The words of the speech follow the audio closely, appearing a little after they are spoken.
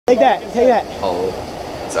Take that, take that. Oh,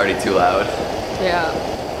 it's already too loud. Yeah.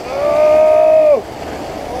 Oh!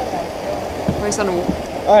 Where's on a wall?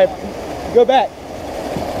 Alright, go back.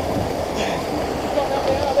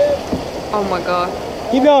 Oh my god.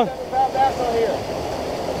 Keep going.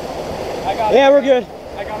 Yeah, we're good.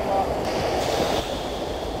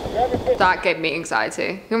 That gave me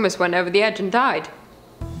anxiety. He almost went over the edge and died.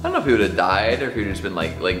 I don't know if he would have died or if he would have just been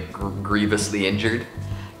like grievously injured.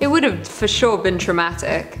 It would have for sure been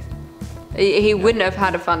traumatic. He wouldn't have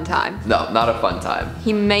had a fun time. No, not a fun time.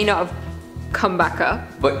 He may not have come back up.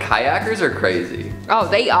 But kayakers are crazy. Oh,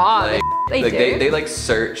 they are. Like, they do. They like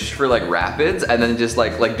search for like rapids and then just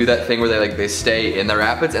like do that thing where they stay in the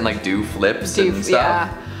rapids and like do flips and stuff.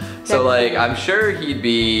 Yeah. So like I'm sure he'd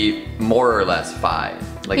be more or less fine.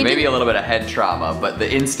 Like maybe a little bit of head trauma, but the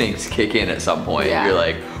instincts kick in at some point. Yeah. You're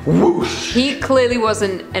like, whoosh. He clearly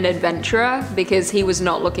wasn't an adventurer because he was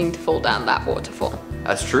not looking to fall down that waterfall.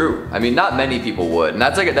 That's true. I mean, not many people would. And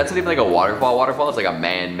that's not even like a waterfall. Waterfall is like a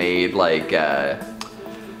man-made like dam.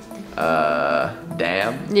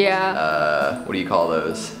 Yeah. What do you call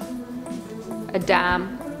those? A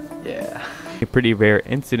dam. Yeah. Pretty rare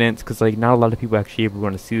incidents because like not a lot of people actually ever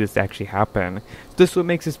want to see this actually happen. So this is what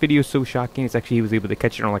makes this video so shocking. It's actually he was able to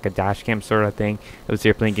catch it on like a dash cam sort of thing. It was the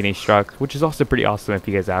airplane getting struck, which is also pretty awesome if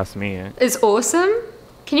you guys ask me. It's awesome.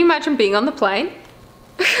 Can you imagine being on the plane?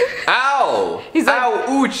 Ow! He's like, ow!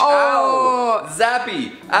 Ooch! oh. Ow!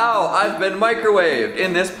 Zappy! Ow! I've been microwaved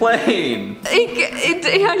in this plane.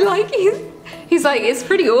 He's like, it's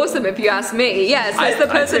pretty awesome if you ask me. Yes, it's the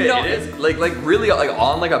person not. It is like really like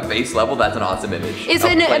on like a base level. That's an awesome image. It's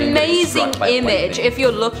an amazing image if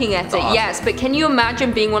you're looking at it. Awesome. Yes, but can you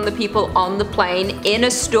imagine being one of the people on the plane in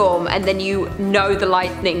a storm and then you know the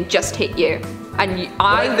lightning just hit you? And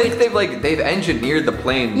I think they've engineered the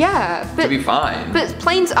plane to be fine. But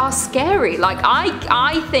planes are scary. Like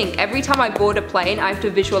I think every time I board a plane, I have to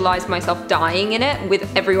visualize myself dying in it with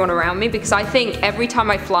everyone around me because I think every time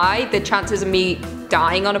I fly, the chances of me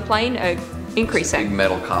dying on a plane are increasing. Big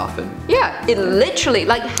metal coffin. Yeah, it literally,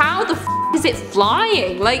 like how the f is it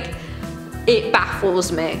flying? Like it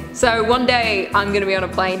baffles me. So one day I'm gonna be on a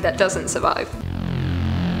plane that doesn't survive.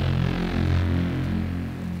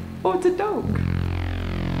 Oh, it's a dog.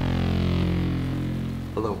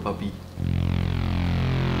 Hello, puppy.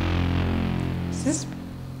 Is this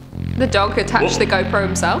the dog attached the GoPro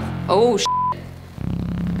himself? Oh, sh**.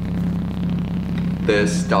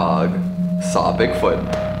 This dog saw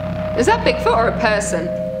Bigfoot. Is that Bigfoot or a person?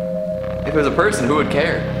 If it was a person, who would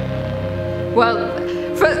care? Well,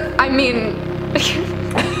 I mean,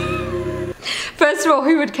 first of all,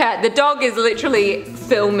 who would care? The dog is literally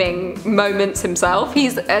filming moments himself.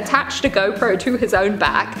 He's attached a GoPro to his own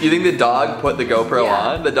back. You think the dog put the GoPro Yeah.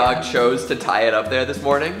 on? The dog chose to tie it up there this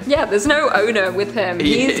morning? Yeah, there's no owner with him.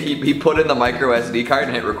 He put in the micro SD card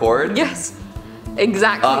and hit record? Yes,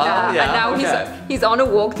 exactly that. Yeah, and now okay. he's on a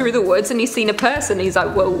walk through the woods and he's seen a person. He's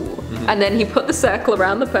like, whoa. And then he put the circle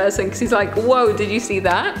around the person because he's like, whoa, did you see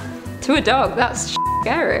that? To a dog, that's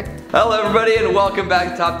scary. Hello everybody and welcome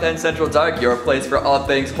back to Top 10 Central Dark, your place for all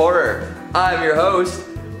things horror. I'm your host,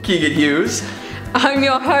 Keegan Hughes. I'm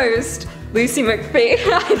your host, Lucy McPhee.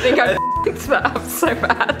 I think I f***ed that up so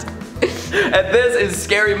bad. And this is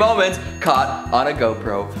Scary Moments Caught on a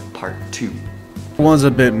GoPro Part 2. It was a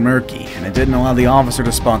bit murky, and it didn't allow the officer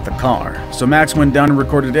to spot the car, so Max went down and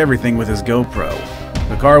recorded everything with his GoPro.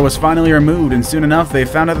 The car was finally removed, and soon enough they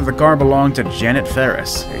found out that the car belonged to Janet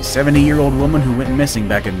Ferris, a 70-year-old woman who went missing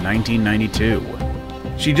back in 1992.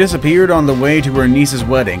 She disappeared on the way to her niece's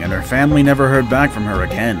wedding, and her family never heard back from her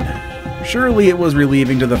again. Surely it was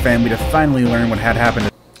relieving to the family to finally learn what had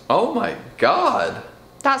happened. Oh my god.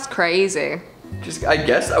 That's crazy. I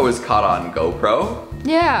guess that was caught on GoPro.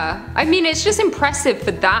 Yeah, I mean, it's just impressive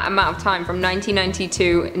for that amount of time, from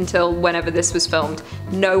 1992 until whenever this was filmed.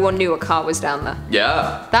 No one knew a car was down there.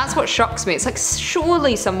 Yeah. That's what shocks me. It's like,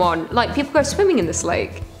 surely someone, like, people go swimming in this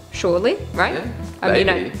lake. Surely, right? Yeah, I mean,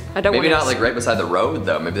 I don't Maybe want not like right beside the road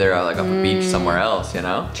though. Maybe they're like off a beach somewhere else, you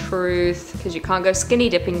know? Truth, because you can't go skinny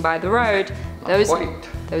dipping by the road.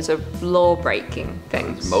 Those are law-breaking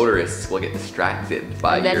things. Motorists will get distracted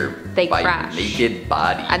by your naked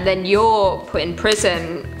body. And then you're put in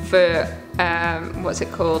prison for, what's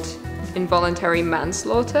it called? Involuntary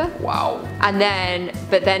manslaughter. Wow. And then,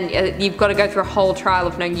 but then you've got to go through a whole trial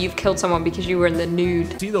of knowing you've killed someone because you were in the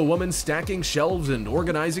nude. See the woman stacking shelves and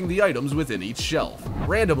organizing the items within each shelf.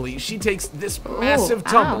 Randomly, she takes this massive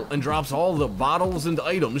tumble and drops all the bottles and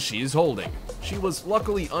items she is holding. She was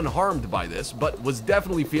luckily unharmed by this, but was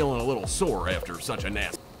definitely feeling a little sore after such a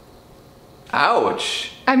nasty.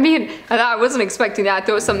 Ouch. I mean, I wasn't expecting that. I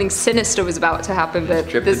thought something sinister was about to happen, but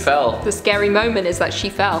Tripped and fell. the scary moment is that she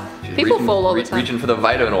fell. People fall all the time. Reaching for the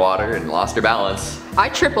vitamin water and lost her balance. I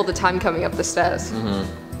trip all the time coming up the stairs.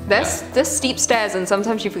 There's steep stairs, and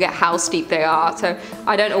sometimes you forget how steep they are, so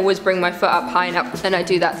I don't always bring my foot up high enough, and I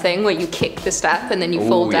do that thing where you kick the step and then you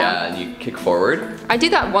fall down. Yeah, and you kick forward. I do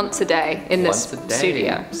that once a day in this Once a day.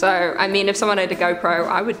 studio. So, I mean, if someone had a GoPro,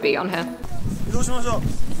 I would be on here.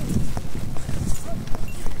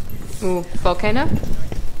 Ooh, volcano?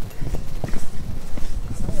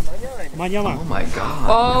 Oh my god.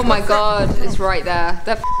 Oh my god, it's right there.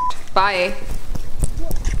 They're f***ed. Bye.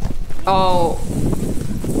 Oh.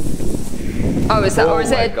 Oh, is that, or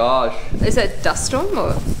is Oh my it, gosh. is it a dust storm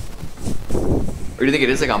or? Or do you think it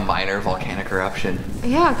is like a minor volcanic eruption?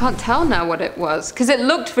 Yeah, I can't tell now what it was. Because it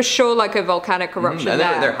looked for sure like a volcanic eruption And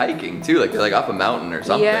there. they're hiking too, like they're like up a mountain or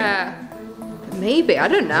something. Yeah. Maybe, I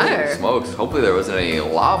don't Holy know. smokes, hopefully there wasn't any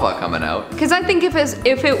lava coming out. Because I think if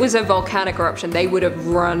it was a volcanic eruption, they would have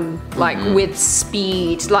run like with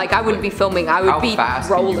speed. Like I wouldn't be filming, I would be How fast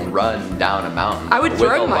rolling. can you run down a mountain I would with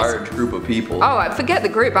throw a myself. large group of people? Oh, I forget the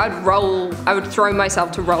group. I would throw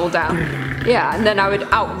myself to roll down. Yeah, and then I would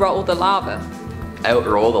outroll the lava.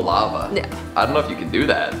 Outroll the lava? Yeah. I don't know if you can do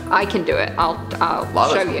that. I can do it. I'll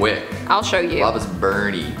Lava's show you. quick. I'll show you. Lava's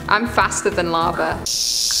burny. I'm faster than lava.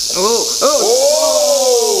 Oh,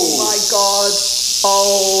 Oh! my god.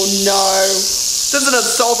 Oh no. This is an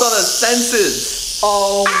assault on the senses.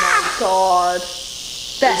 Oh my god.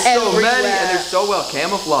 They're There's so everywhere. many and they're so well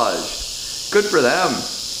camouflaged. Good for them.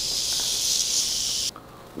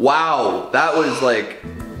 Wow, that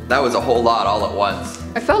was a whole lot all at once.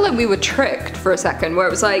 I felt like we were tricked for a second, where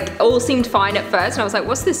it was like, all seemed fine at first, and I was like,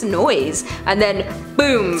 what's this noise? And then,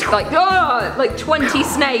 boom, like 20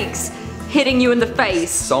 snakes hitting you in the face.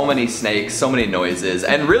 So many snakes, so many noises,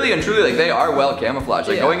 and really and truly, like, they are well camouflaged.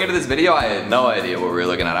 Like, Yeah. going into this video, I had no idea what we were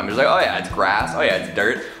looking at. I'm just like, oh yeah, it's grass, oh yeah, it's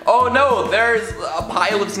dirt. Oh no, there's a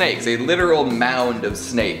pile of snakes, a literal mound of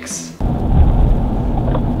snakes.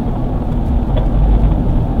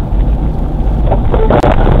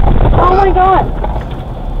 Oh my god!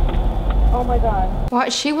 Oh my god.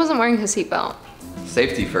 What? She wasn't wearing her seatbelt.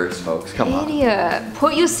 Safety first, folks, come on. Idiot.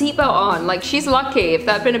 Put your seatbelt on. Like, she's lucky. If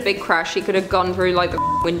that had been a big crash, she could have gone through, like,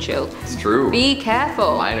 the windshield. It's true. Be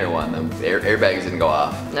careful. Minor one, the airbags didn't go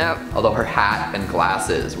off. No. Although her hat and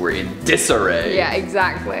glasses were in disarray. Yeah,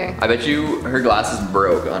 exactly. I bet you her glasses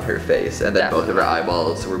broke on her face, and then both of her Definitely.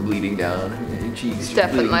 eyeballs were bleeding down her cheeks. She was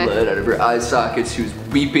Definitely. bleeding blood out of her eye sockets. She was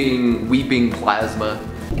weeping plasma.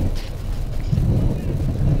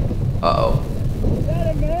 Uh-oh.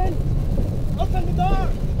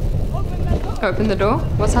 Open the door?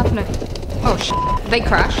 What's happening? Oh, shit. They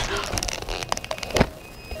crashed.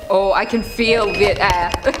 Oh, I can feel the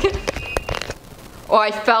air. Oh,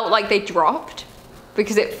 I felt like they dropped.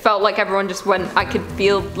 Because it felt like everyone just went, I could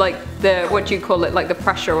feel like the, what do you call it, like the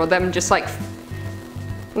pressure, or them just like,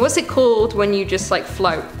 what's it called when you just like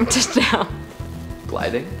float just down?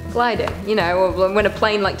 Gliding? Gliding, you know, or when a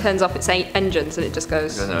plane like turns off its engines and it just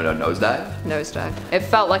goes No, nosedive? nosedive. It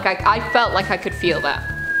felt like I felt like I could feel that.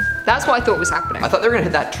 That's what I thought was happening. I thought they were gonna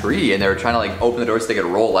hit that tree and they were trying to like open the door so they could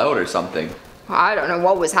roll out or something. I don't know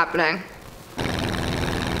what was happening.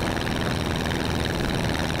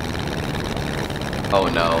 Oh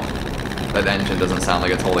no. That engine doesn't sound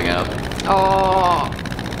like it's holding out. Oh.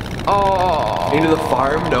 Oh. Into the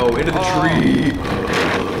farm? No, into the tree.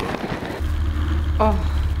 Oh.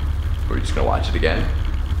 We're just gonna watch it again.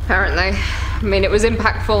 Apparently. I mean, it was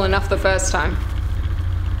impactful enough the first time.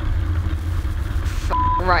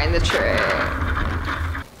 Right in the tree.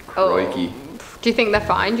 Oh. Roiki. Do you think they're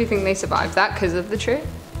fine? Do you think they survived that because of the tree?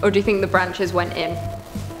 Or do you think the branches went in?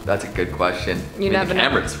 That's a good question. You never the know.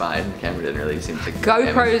 camera's fine. The camera didn't really seem to take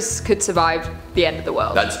damage. GoPros could survive the end of the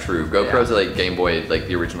world. That's true. GoPros are like Game Boy, like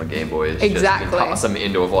the original Game Boys. Just, Exactly. you can toss them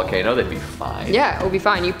into a volcano, they'd be fine. Yeah, it'll be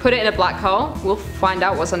fine. You put it in a black hole, we'll find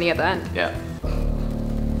out what's on the other end. Yeah.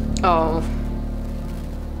 Oh.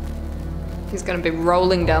 He's gonna be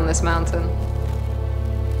rolling down this mountain.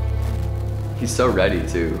 He's so ready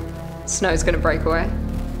too. Snow's gonna break away.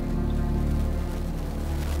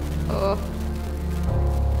 Oh.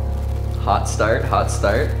 Hot start, hot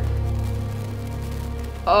start.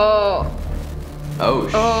 Oh. Oh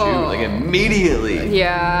shoot, Oh. like immediately.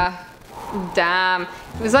 Yeah. Damn.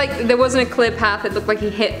 It was like there wasn't a clear path. It looked like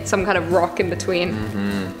he hit some kind of rock in between.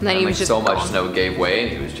 And then he And was like just so much gone. snow gave way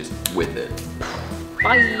and he was just with it.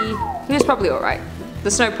 Bye. He was probably alright.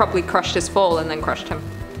 The snow probably crushed his fall and then crushed him.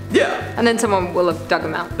 Yeah. And then someone will have dug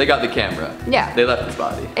him out. They got the camera. Yeah. They left his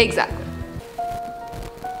body. Exactly.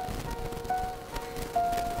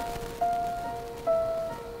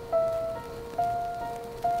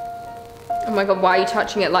 Oh my god, why are you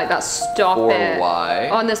touching it like that? Stop Or it. why?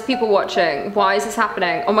 Oh, and there's people watching. Why is this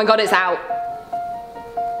happening? Oh my god, it's out.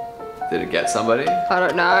 Did it get somebody? I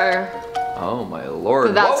don't know. Oh my lord.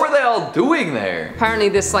 But that's- What were they all doing there? Apparently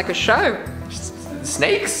this is like a show.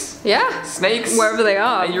 Snakes? Yeah. Snakes? Wherever they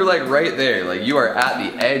are. And you're like right there. Like you are at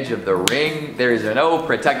the edge of the ring. There is no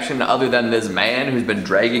protection other than this man who's been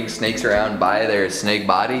dragging snakes around by their snake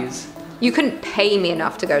bodies. You couldn't pay me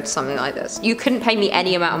enough to go to something like this. You couldn't pay me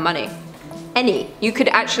any amount of money. Any. You could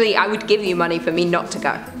actually, I would give you money for me not to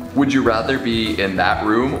go. Would you rather be in that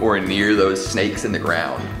room or near those snakes in the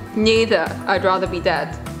ground? Neither. I'd rather be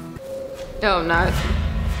dead. Oh no.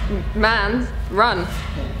 Man, run.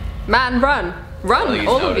 Man, run. Run, Please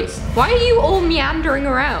all notice. of you. Why are you all meandering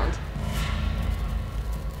around?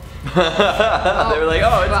 They were like,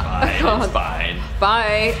 oh, it's fine, God. it's fine.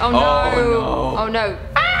 Bye. Oh no. Oh, no. Oh no.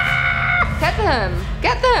 Ah! Get them.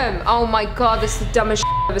 Get them. Oh my god, this is the dumbest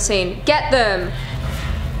shit I've ever seen. Get them.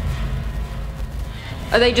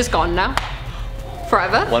 Are they just gone now?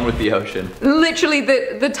 Forever? One with the ocean. Literally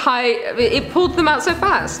the tide, it pulled them out so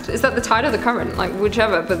fast. Is that the tide or the current? Like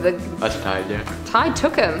whichever, but the That's tide, yeah. tide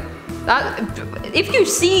took him. That, if you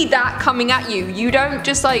see that coming at you, you don't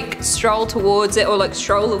just like stroll towards it or like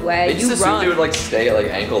stroll away. They just You assumed run. it would like stay at like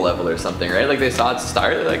ankle level or something, right? Like they saw it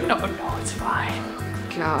start, they're like, no, it's fine.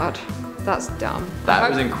 God, that's dumb. That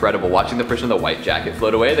was incredible. Watching the person in the white jacket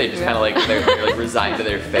float away, they just kind of like, they're like resigned to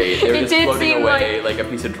their fate. They were It just did floating seem away like a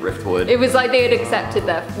piece of driftwood. It was like they had accepted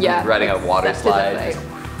their, yeah. Riding a water accepted their slide.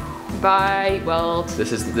 fate. Bye, world.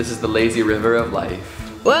 This is the lazy river of life.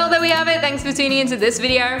 Well, there we have it. Thanks for tuning into this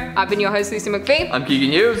video. I've been your host, Lucy McPhee. I'm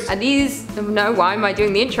Keegan Hughes. And these, no, why am I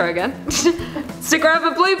doing the intro again? Stick around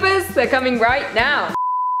for bloopers. They're coming right now.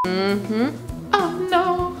 Oh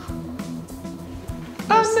no.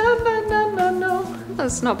 Oh no.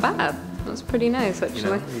 That's not bad. That's pretty nice,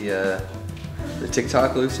 actually. You know the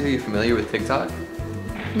TikTok, Lucy? Are you familiar with TikTok?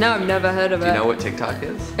 No, I've never heard of it. Do you know what TikTok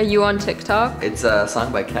is? Are you on TikTok? It's a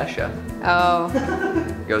song by Kesha. Oh.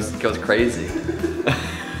 Goes crazy.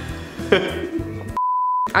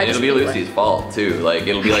 I It'll be Lucy's fault too. Like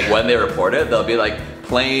it'll be like when they report it, they'll be like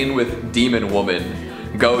plane with demon woman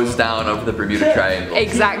goes down over the Bermuda Triangle.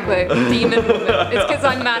 Exactly, demon woman. It's because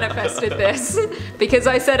I manifested this. Because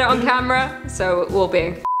I said it on camera, so it will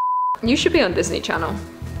be. You should be on Disney Channel.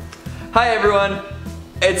 Hi everyone,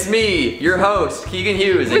 it's me, your host, Keegan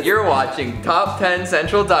Hughes, and you're watching Top 10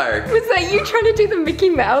 Central Dark. Was that you trying to do the Mickey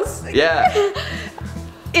Mouse? Yeah.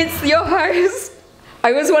 It's your host.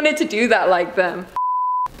 I always wanted to do that like them.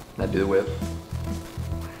 Now do the whip.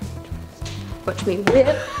 Watch me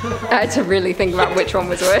whip. I had to really think about which one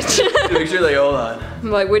was which. Make sure like, hold on.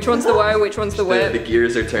 I'm like, which one's the wire, which one's the The whip?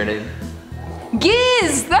 gears are turning.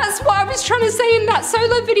 Gears! That's what I was trying to say in that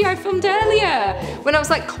solo video I filmed earlier. When I was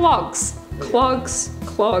like, clogs. Clogs.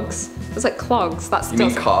 Clogs. I was like, clogs. That's You still.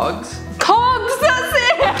 mean cogs? Cogs! That's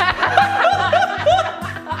it!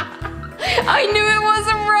 I knew it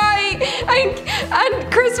wasn't right.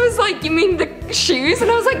 And Chris was like, you mean the shoes? And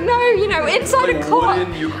I was like, no, you know, inside Like a clock.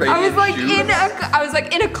 wooden Ukrainian I was like, shoes? I was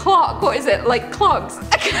like, in a clock. What is it? Like clogs.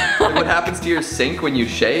 Like what happens to your sink when you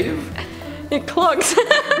shave? It clogs.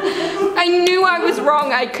 I knew I was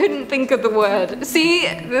wrong. I couldn't think of the word. See,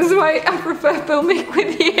 this is why I prefer filming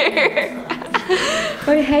with you.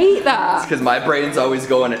 I hate that. Because my brain's always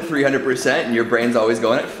going at 300% and your brain's always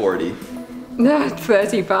going at 40. No,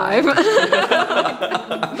 35.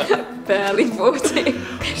 Barely 40.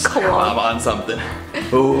 I'm on something.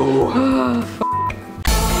 Ooh.